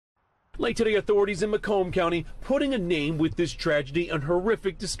Late today, authorities in Macomb County putting a name with this tragedy and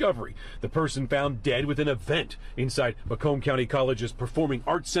horrific discovery. The person found dead with an event inside Macomb County College's Performing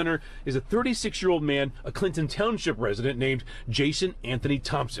Arts Center is a 36-year-old man, a Clinton Township resident named Jason Anthony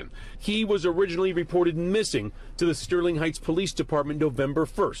Thompson. He was originally reported missing to the Sterling Heights Police Department November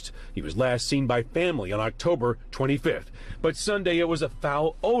 1st. He was last seen by family on October 25th. But Sunday, it was a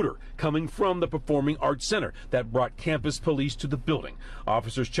foul odor coming from the Performing Arts Center that brought campus police to the building.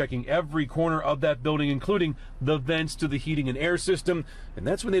 Officers checking every corner of that building, including the vents to the heating and air system, and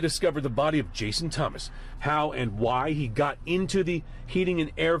that's when they discovered the body of Jason Thomas. How and why he got into the heating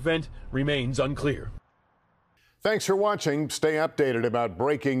and air vent remains unclear. Thanks for watching. Stay updated about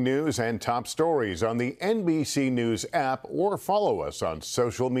breaking news and top stories on the NBC News app or follow us on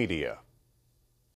social media.